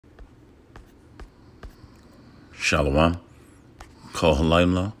Shalom, Kol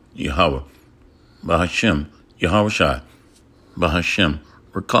Halayla, Yahweh, Bahashem, Yahweh Shai, Bahashem,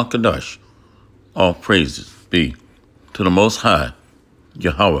 Rakakadash. All praises be to the Most High,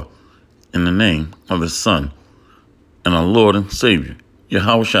 Yahweh, in the name of His Son, and our Lord and Savior,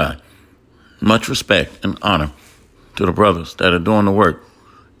 Yahweh Shai. Much respect and honor to the brothers that are doing the work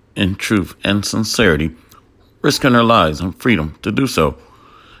in truth and sincerity, risking their lives and freedom to do so,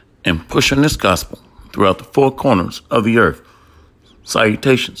 and pushing this gospel throughout the four corners of the earth.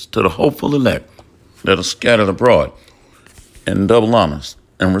 Salutations to the hopeful elect that are scattered abroad, and double honors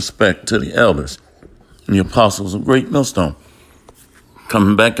and respect to the elders and the apostles of Great Millstone.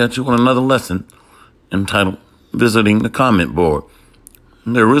 Coming back at you with another lesson entitled Visiting the Comment Board.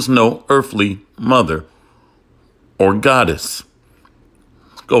 There is no earthly mother or goddess.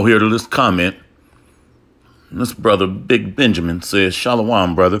 Let's go here to this comment. This brother, Big Benjamin, says,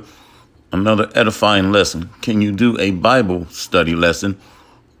 Shalom, brother. Another edifying lesson. Can you do a Bible study lesson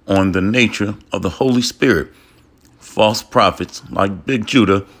on the nature of the Holy Spirit? False prophets like Big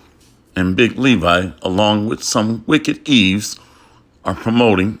Judah and Big Levi, along with some wicked Eves, are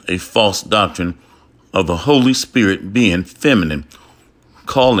promoting a false doctrine of the Holy Spirit being feminine,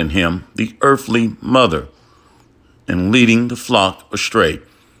 calling him the earthly mother, and leading the flock astray.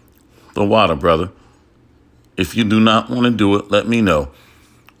 The water, brother. If you do not want to do it, let me know.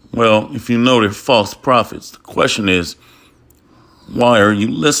 Well, if you know they're false prophets, the question is, why are you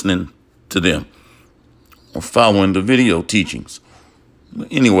listening to them or following the video teachings?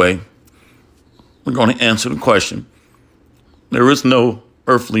 Anyway, we're going to answer the question. There is no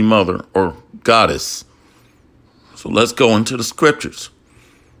earthly mother or goddess. So let's go into the scriptures.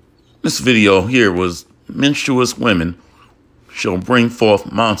 This video here was menstruous women shall bring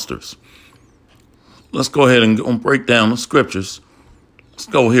forth monsters. Let's go ahead and go break down the scriptures. Let's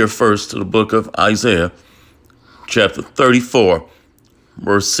go here first to the book of Isaiah, chapter 34,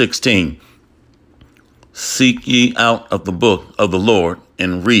 verse 16. Seek ye out of the book of the Lord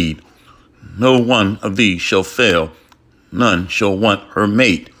and read. No one of these shall fail, none shall want her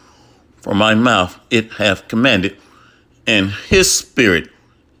mate. For my mouth it hath commanded, and his spirit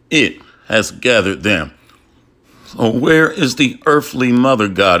it has gathered them. So where is the earthly mother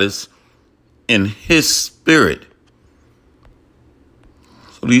goddess in his spirit?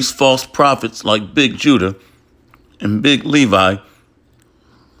 So these false prophets like Big Judah and Big Levi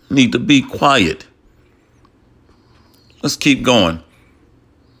need to be quiet. Let's keep going.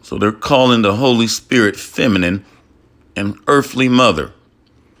 So they're calling the Holy Spirit feminine and earthly mother.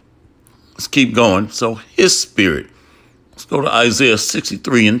 Let's keep going. So his spirit. Let's go to Isaiah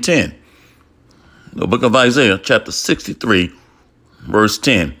 63 and 10. The book of Isaiah, chapter 63, verse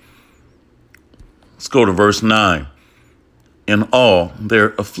 10. Let's go to verse 9. In all their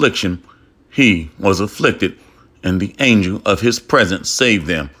affliction, he was afflicted, and the angel of his presence saved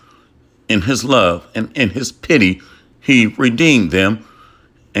them. In his love and in his pity, he redeemed them,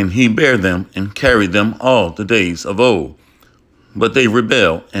 and he bare them and carried them all the days of old. But they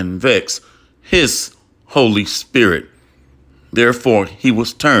rebel and vex his Holy Spirit. Therefore, he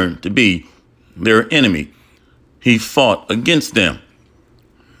was turned to be their enemy. He fought against them.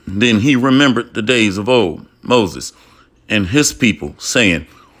 Then he remembered the days of old, Moses, and his people, saying,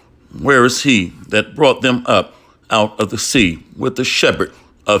 where is he that brought them up out of the sea with the shepherd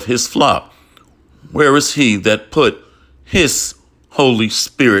of his flock? Where is he that put his Holy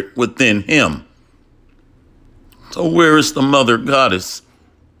Spirit within him? So where is the mother goddess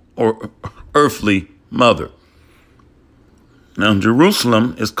or earthly mother? Now,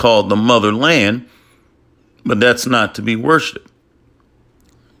 Jerusalem is called the motherland, but that's not to be worshipped.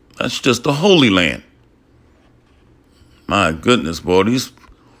 That's just the Holy Land. My goodness, boy,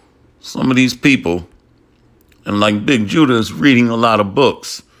 some of these people, and like Big Judah is reading a lot of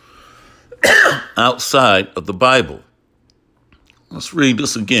books outside of the Bible. Let's read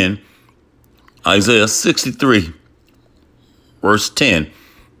this again. Isaiah 63, verse 10.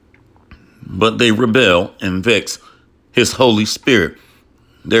 But they rebel and vex his Holy Spirit.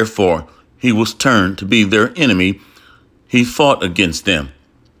 Therefore, he was turned to be their enemy. He fought against them.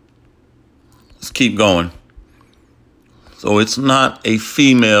 Let's keep going. So it's not a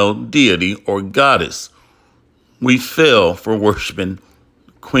female deity or goddess. We fell for worshiping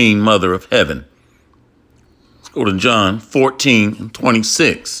Queen Mother of Heaven. Let's go to John 14 and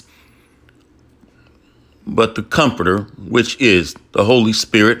 26. But the Comforter, which is the Holy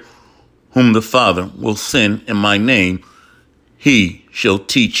Spirit, whom the Father will send in my name, he shall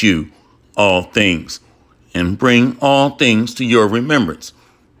teach you all things, and bring all things to your remembrance,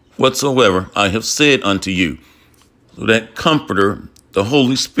 whatsoever I have said unto you. So that Comforter, the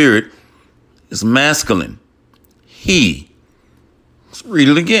Holy Spirit, is masculine. he. Let's read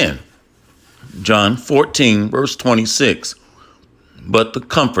it again. John 14, verse 26. But the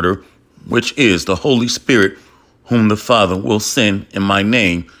Comforter, which is the Holy Spirit, whom the Father will send in my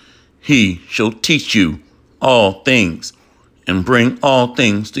name, he shall teach you all things, and bring all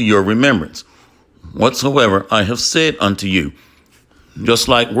things to your remembrance, whatsoever I have said unto you. Just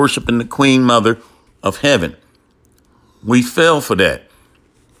like worshiping the Queen Mother of Heaven, we fell for that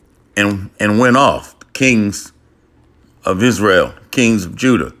and went off. The kings of Israel, kings of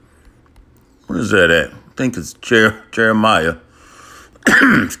Judah. Where is that at? I think it's Jeremiah.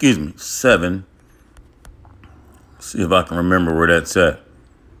 Excuse me, 7. See if I can remember where that's at.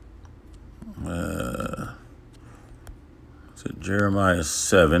 Is it Jeremiah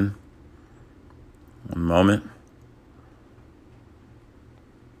 7? One moment.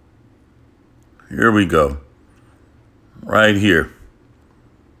 Here we go. Right here.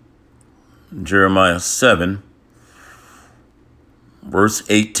 Jeremiah 7, verse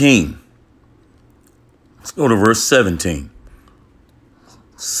 18. Let's go to verse 17.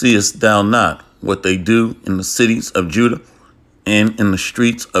 Seest thou not what they do in the cities of Judah and in the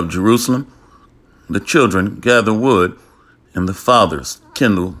streets of Jerusalem? The children gather wood, and the fathers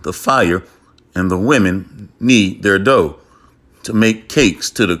kindle the fire, and the women knead their dough, to make cakes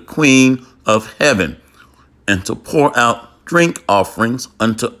to the Queen of Heaven, and to pour out drink offerings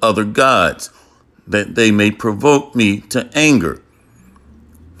unto other gods, that they may provoke me to anger.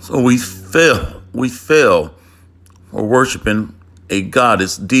 So we fell for worshiping a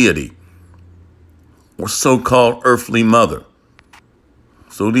goddess deity, or so-called earthly mother.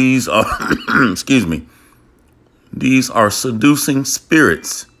 So these are, excuse me, these are seducing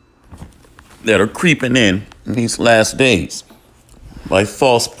spirits that are creeping in these last days by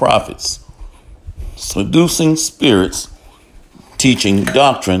false prophets. Seducing spirits teaching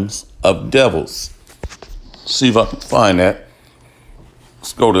doctrines of devils. See if I can find that.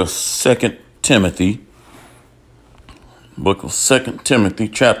 Let's go to 2 Timothy. Book of 2 Timothy,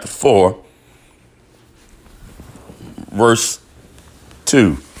 chapter 4, verse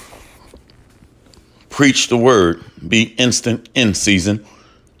 2. Preach the word, be instant in season,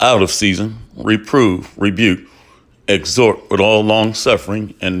 out of season, reprove, rebuke, exhort with all long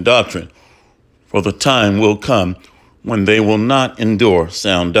suffering and doctrine. For the time will come when they will not endure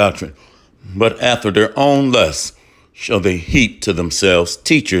sound doctrine, but after their own lusts shall they heap to themselves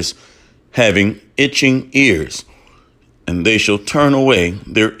teachers having itching ears. And they shall turn away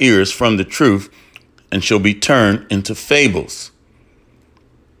their ears from the truth, and shall be turned into fables.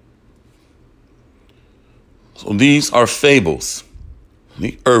 So these are fables.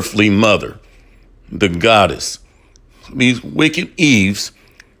 The earthly mother, the goddess, these wicked Eves,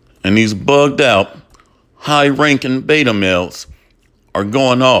 and these bugged out, high-ranking beta males are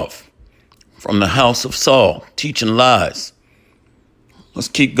going off from the house of Saul, teaching lies. Let's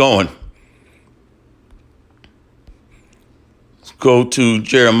keep going. Go to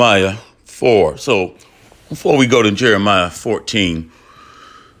Jeremiah 4. So before we go to Jeremiah 14,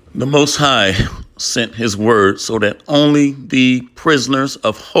 the Most High sent his word so that only the prisoners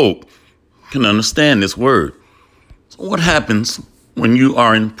of hope can understand this word. So what happens when you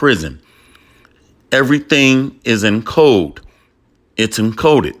are in prison? Everything is in code. It's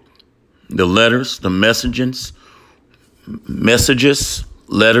encoded. The letters, the messages,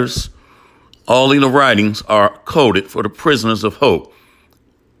 letters, all of the writings are coded for the prisoners of hope.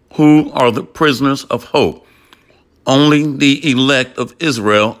 Who are the prisoners of hope? Only the elect of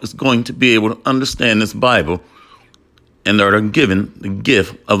Israel is going to be able to understand this Bible, and they are given the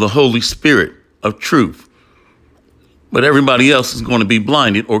gift of the Holy Spirit of truth. But everybody else is going to be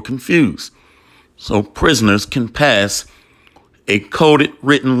blinded or confused. So prisoners can pass a coded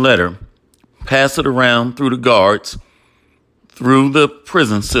written letter, pass it around through the guards, through the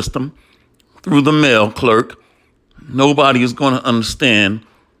prison system, through the mail clerk. Nobody is going to understand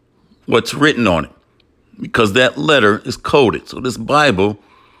what's written on it because that letter is coded. So this Bible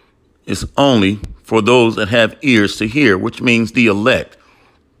is only for those that have ears to hear, which means the elect.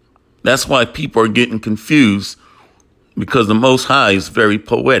 That's why people are getting confused, because the Most High is very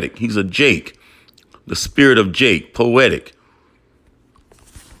poetic. He's a Jake, the spirit of Jake, poetic.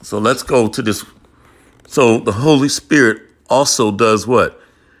 So let's go to this. So the Holy Spirit also does what?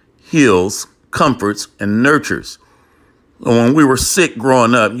 Heals, comforts, and nurtures. When we were sick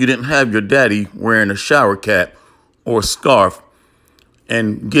growing up, you didn't have your daddy wearing a shower cap or a scarf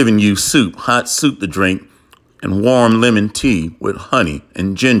and giving you soup, hot soup to drink, and warm lemon tea with honey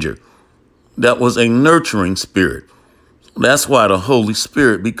and ginger. That was a nurturing spirit. That's why the Holy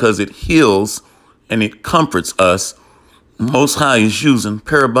Spirit, because it heals and it comforts us, Most High is using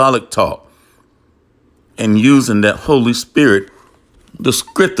parabolic talk, and using that Holy Spirit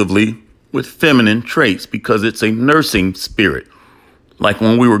descriptively with feminine traits because it's a nursing spirit. Like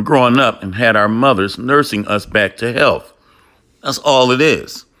when we were growing up and had our mothers nursing us back to health. That's all it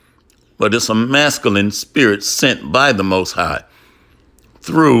is. But it's a masculine spirit sent by the Most High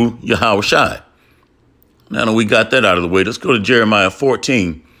through Yahweh Shai. Now that we got that out of the way, let's go to Jeremiah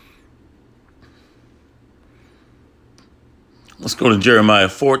 14. Let's go to Jeremiah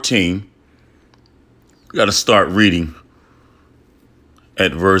 14. We got to start reading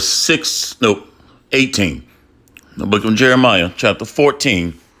at verse 18. The book of Jeremiah, chapter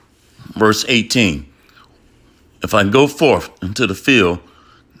 14, verse 18. If I go forth into the field,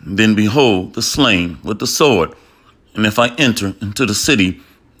 then behold the slain with the sword. And if I enter into the city,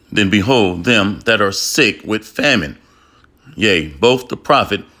 then behold them that are sick with famine. Yea, both the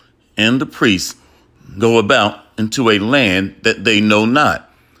prophet and the priest go about into a land that they know not.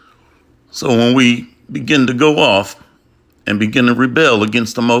 So when we begin to go off and begin to rebel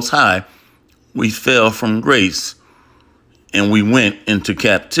against the Most High, we fell from grace and we went into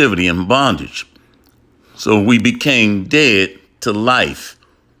captivity and bondage. So we became dead to life,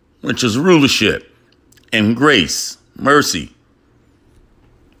 which is rulership and grace, mercy.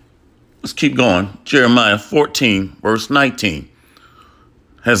 Let's keep going. Jeremiah 14, verse 19.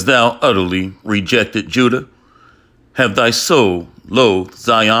 Hast thou utterly rejected Judah? Have thy soul loathed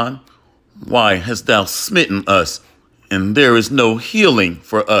Zion? Why hast thou smitten us, and there is no healing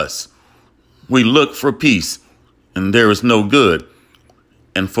for us? We look for peace, and there is no good,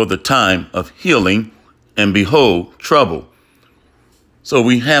 and for the time of healing, and behold, trouble. So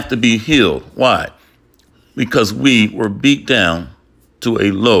we have to be healed. Why? Because we were beat down to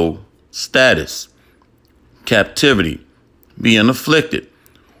a low status, captivity, being afflicted.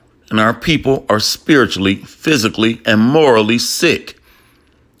 And our people are spiritually, physically, and morally sick,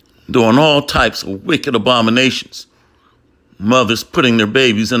 doing all types of wicked abominations. Mothers putting their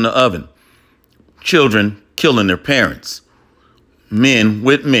babies in the oven, children killing their parents, men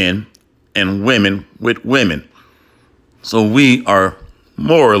with men, and women with women. So we are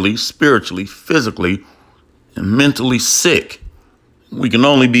morally, spiritually, physically, and mentally sick. We can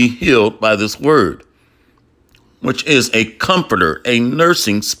only be healed by this word, which is a comforter, a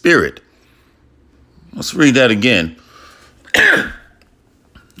nursing spirit. Let's read that again.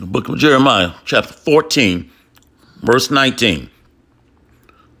 The book of Jeremiah, chapter 14, verse 19.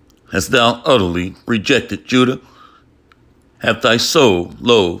 Hast thou utterly rejected Judah? Hath thy soul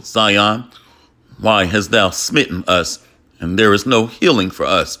loathed Zion? Why hast thou smitten us, and there is no healing for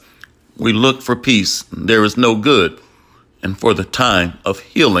us? We look for peace, and there is no good, and for the time of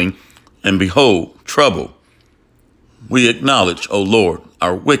healing, and behold, trouble. We acknowledge, O Lord,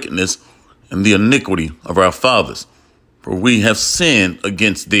 our wickedness and the iniquity of our fathers, for we have sinned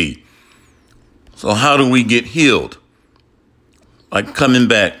against thee. So how do we get healed? By coming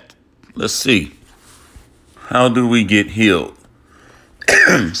back. Let's see. How do we get healed?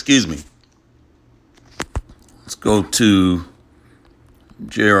 Excuse me. Let's go to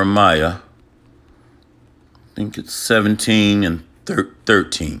Jeremiah. I think it's 17 and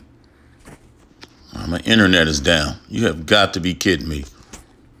 13. My internet is down. You have got to be kidding me.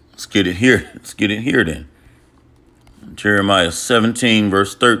 Let's get it here. Let's get it here then. Jeremiah 17,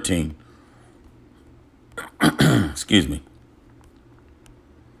 verse 13. Excuse me.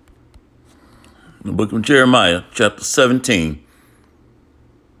 The book of Jeremiah, chapter 17,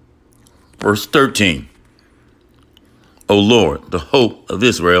 verse 13. O Lord, the hope of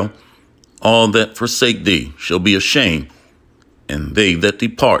Israel, all that forsake thee shall be ashamed, and they that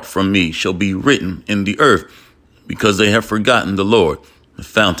depart from me shall be written in the earth, because they have forgotten the Lord, the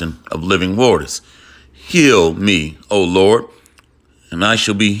fountain of living waters. Heal me, O Lord, and I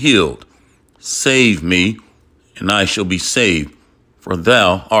shall be healed. Save me, and I shall be saved, for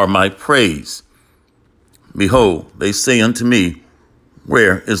thou art my praise. Behold, they say unto me,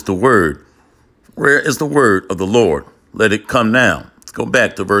 where is the word? Where is the word of the Lord? Let it come now. Let's go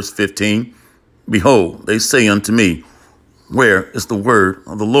back to verse 15. Behold, they say unto me, where is the word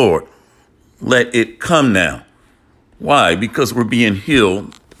of the Lord? Let it come now. Why? Because we're being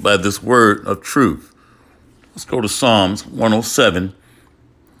healed by this word of truth. Let's go to Psalms 107,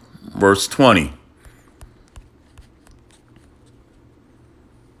 verse 20.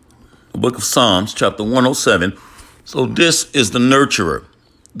 The book of Psalms, chapter 107. So this is the nurturer,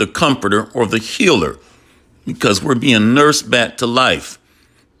 the comforter, or the healer, because we're being nursed back to life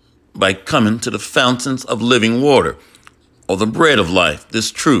by coming to the fountains of living water, or the bread of life,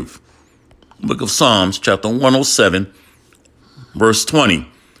 this truth. Book of Psalms, chapter 107, verse 20.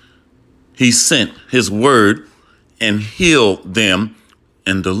 He sent his word and healed them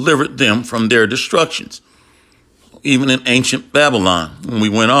and delivered them from their destructions. Even in ancient Babylon, when we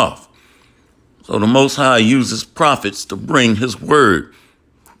went off. So the Most High uses prophets to bring his word,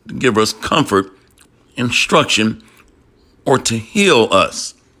 to give us comfort, instruction, or to heal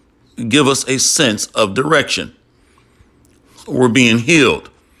us, to give us a sense of direction. So we're being healed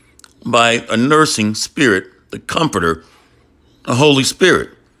by a nursing spirit, the comforter, the Holy Spirit.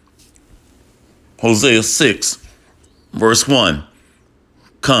 Hosea 6, verse 1.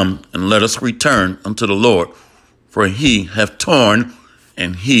 Come and let us return unto the Lord, for he hath torn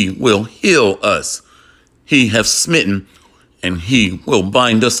and he will heal us. He hath smitten and he will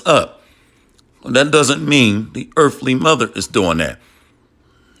bind us up. That doesn't mean the earthly mother is doing that.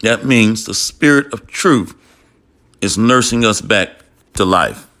 That means the Spirit of truth is nursing us back to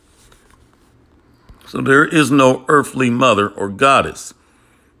life. So there is no earthly mother or goddess.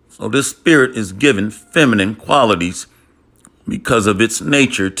 So this spirit is given feminine qualities because of its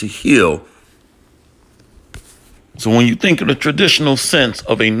nature to heal. So when you think of the traditional sense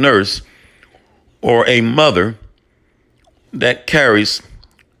of a nurse or a mother, that carries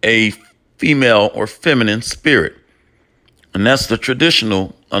a female or feminine spirit. And that's the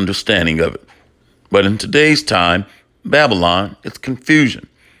traditional understanding of it. But in today's time, Babylon, it's confusion.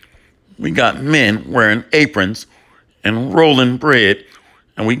 We got men wearing aprons and rolling bread,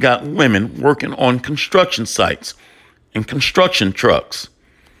 and we got women working on construction sites and construction trucks.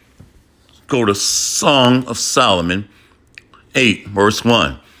 Go to Song of Solomon 8, verse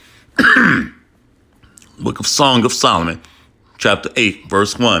 1. Book of Song of Solomon, chapter 8,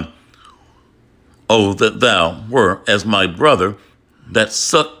 verse 1. Oh, that thou were as my brother that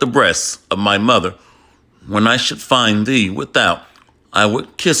sucked the breasts of my mother. When I should find thee without, I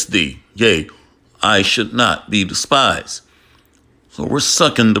would kiss thee. Yea, I should not be despised. So we're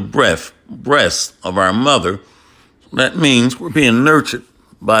sucking the breasts of our mother. That means we're being nurtured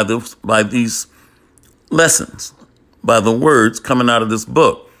by these lessons, by the words coming out of this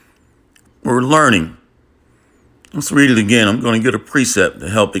book. We're learning. Let's read it again. I'm going to get a precept to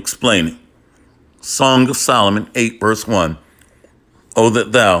help explain it. Song of Solomon 8, verse 1. Oh,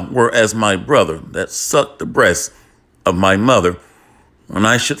 that thou were as my brother that sucked the breasts of my mother. When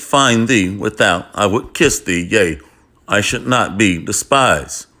I should find thee without, I would kiss thee. Yea, I should not be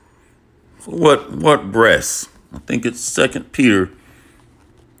despised. What breasts? I think it's 2 Peter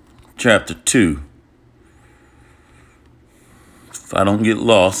chapter 2. If I don't get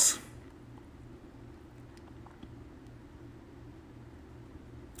lost.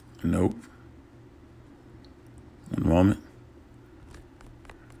 Nope. One moment.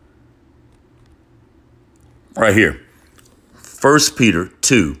 Right here. 1 Peter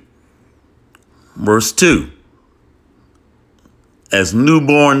 2, verse 2. As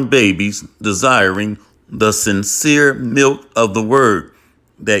newborn babies desiring the sincere milk of the word,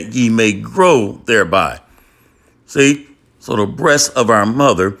 that ye may grow thereby. See? So the breast of our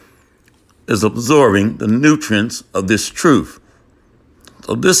mother is absorbing the nutrients of this truth.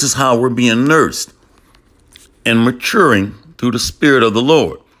 So this is how we're being nursed and maturing through the Spirit of the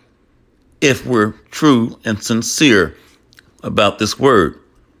Lord, if we're true and sincere about this word.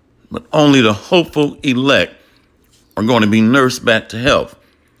 But only the hopeful elect are going to be nursed back to health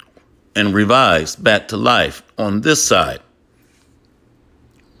and revised back to life on this side.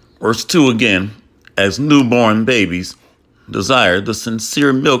 Verse 2 again, as newborn babies desire the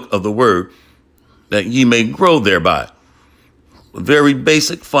sincere milk of the word, that ye may grow thereby. Very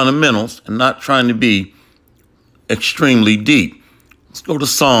basic fundamentals, and not trying to be extremely deep. Let's go to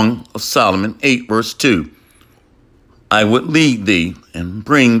Song of Solomon 8, verse 2. I would lead thee and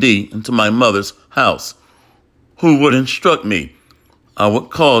bring thee into my mother's house. Who would instruct me? I would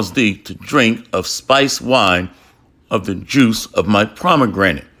cause thee to drink of spiced wine, of the juice of my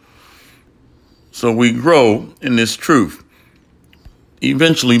pomegranate. So we grow in this truth,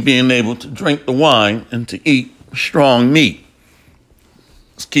 eventually being able to drink the wine and to eat strong meat.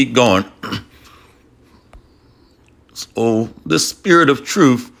 Let's keep going. So this spirit of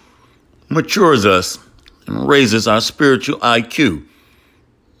truth matures us and raises our spiritual IQ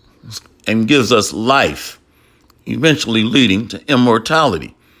and gives us life, eventually leading to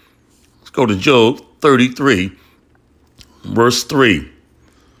immortality. Let's go to Job 33, verse 3.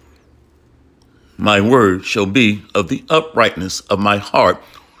 My word shall be of the uprightness of my heart,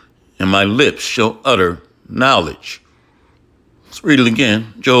 and my lips shall utter knowledge. Let's read it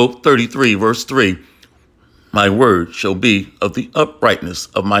again. Job 33, verse 3. My word shall be of the uprightness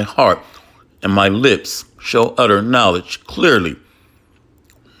of my heart, and my lips shall utter knowledge clearly.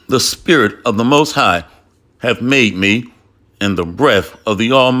 The Spirit of the Most High hath made me, and the breath of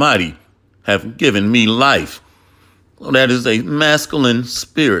the Almighty hath given me life. So that is a masculine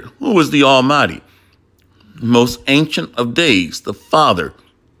spirit. Who is the Almighty? Most ancient of days, the Father,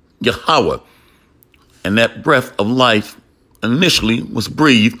 Yahweh. And that breath of life initially was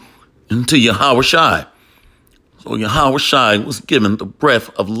breathed into Yahweh Shai. So Yahweh Shai was given the breath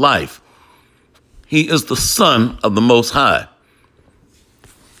of life. He is the Son of the Most High.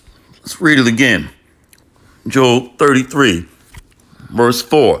 Let's read it again. Job 33, verse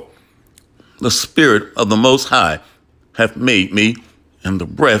 4. The Spirit of the Most High hath made me, and the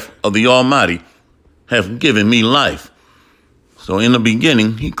breath of the Almighty hath given me life. So in the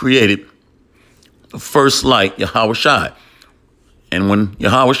beginning, he created the first light, Yahweh Shai. And when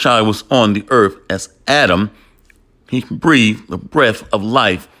Yahweh Shai was on the earth as Adam, he breathed the breath of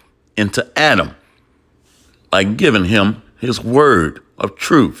life into Adam by giving him his word of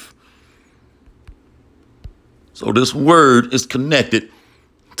truth. So this word is connected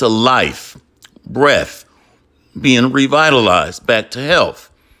to life, breath, being revitalized back to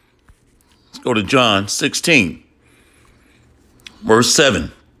health. Let's go to John 16, verse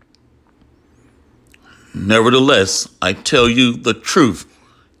 7. Nevertheless, I tell you the truth.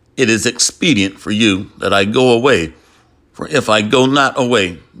 It is expedient for you that I go away. For if I go not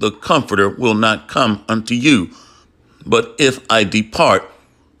away, the Comforter will not come unto you. But if I depart,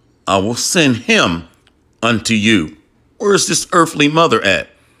 I will send him unto you. Where is this earthly mother at?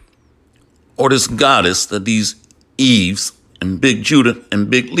 Or this goddess that these Eves and Big Judah and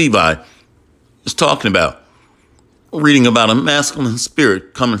Big Levi is talking about? We're reading about a masculine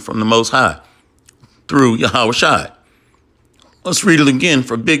spirit coming from the Most High through Yahweh Shai. Let's read it again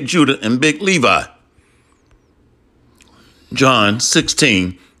for Big Judah and Big Levi. John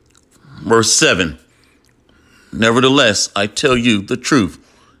 16, verse 7. Nevertheless, I tell you the truth.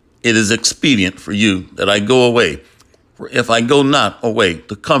 It is expedient for you that I go away. For if I go not away,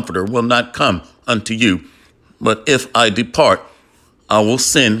 the Comforter will not come unto you. But if I depart, I will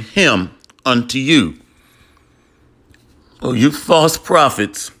send him unto you. So you false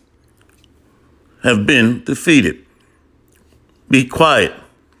prophets have been defeated. Be quiet.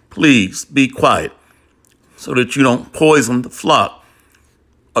 Please be quiet, so that you don't poison the flock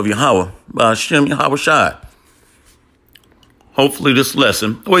of Yahweh by Hashem Yahweh Shai. Hopefully this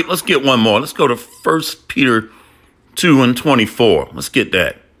lesson. Wait, let's get one more. Let's go to 1 Peter 2 and 24. Let's get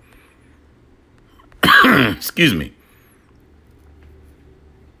that. Excuse me.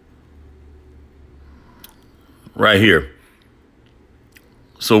 Right here.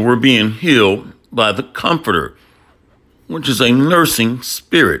 So we're being healed by the Comforter, which is a nursing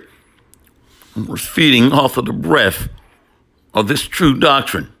spirit. And we're feeding off of the breath of this true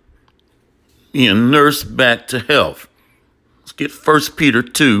doctrine, being nursed back to health. Let's get 1 Peter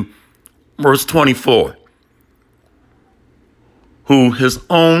 2, verse 24. Who his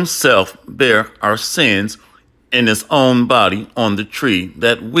own self bare our sins in his own body on the tree,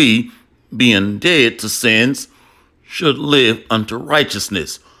 that we, being dead to sins, should live unto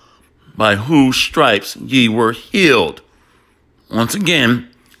righteousness, by whose stripes ye were healed. Once again,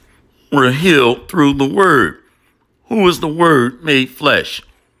 we're healed through the Word. Who is the Word made flesh?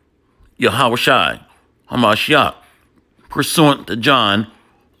 Yahweh Shai, Hamashiach, pursuant to John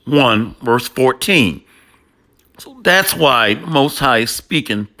 1, verse 14. So that's why the Most High is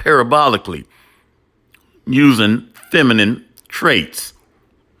speaking parabolically, using feminine traits,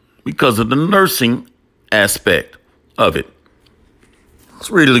 because of the nursing aspect of it. Let's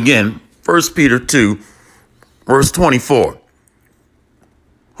read it again. 1 Peter 2, verse 24.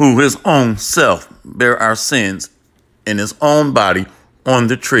 Who his own self bare our sins in his own body on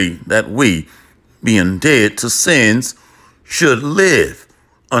the tree, that we, being dead to sins, should live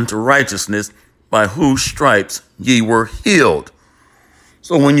unto righteousness, by whose stripes ye were healed.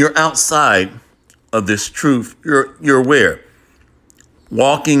 So when you're outside of this truth, you're where?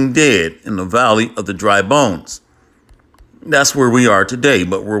 Walking dead in the valley of the dry bones. That's where we are today,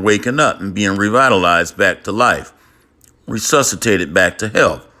 but we're waking up and being revitalized back to life, resuscitated back to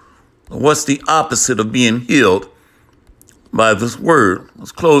health. What's the opposite of being healed? By this word.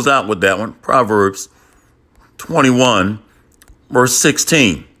 Let's close out with that one. Proverbs 21, verse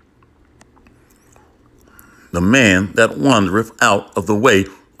 16. The man that wandereth out of the way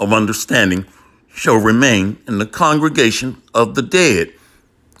of understanding shall remain in the congregation of the dead.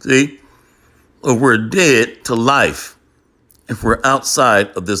 See? So we're dead to life if we're outside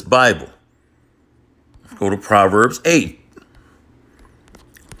of this Bible. Let's go to Proverbs 8.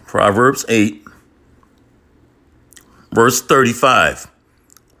 Proverbs 8, verse 35.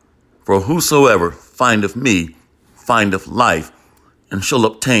 For whosoever findeth me findeth life, and shall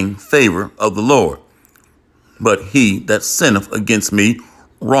obtain favor of the Lord. But he that sinneth against me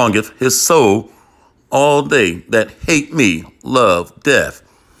wrongeth his soul. All they that hate me love death.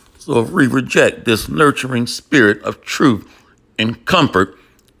 So if we reject this nurturing spirit of truth and comfort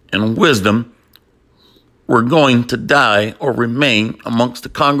and wisdom, we're going to die or remain amongst the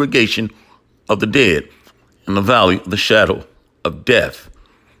congregation of the dead in the valley of the shadow of death.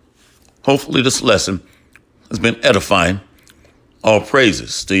 Hopefully this lesson has been edifying. All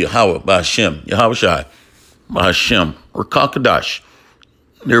praises to Yahweh, Ba'ashem, Yahweh Shai, Ba'ashem, Rakakadash.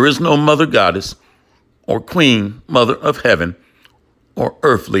 There is no mother goddess or queen mother of heaven or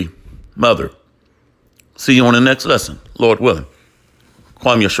earthly mother. See you on the next lesson, Lord willing.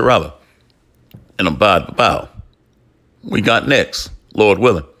 Kwam Yasharala and Abad Babao. We got next, Lord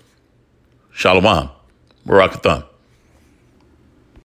willing. Shalom. Barakatham.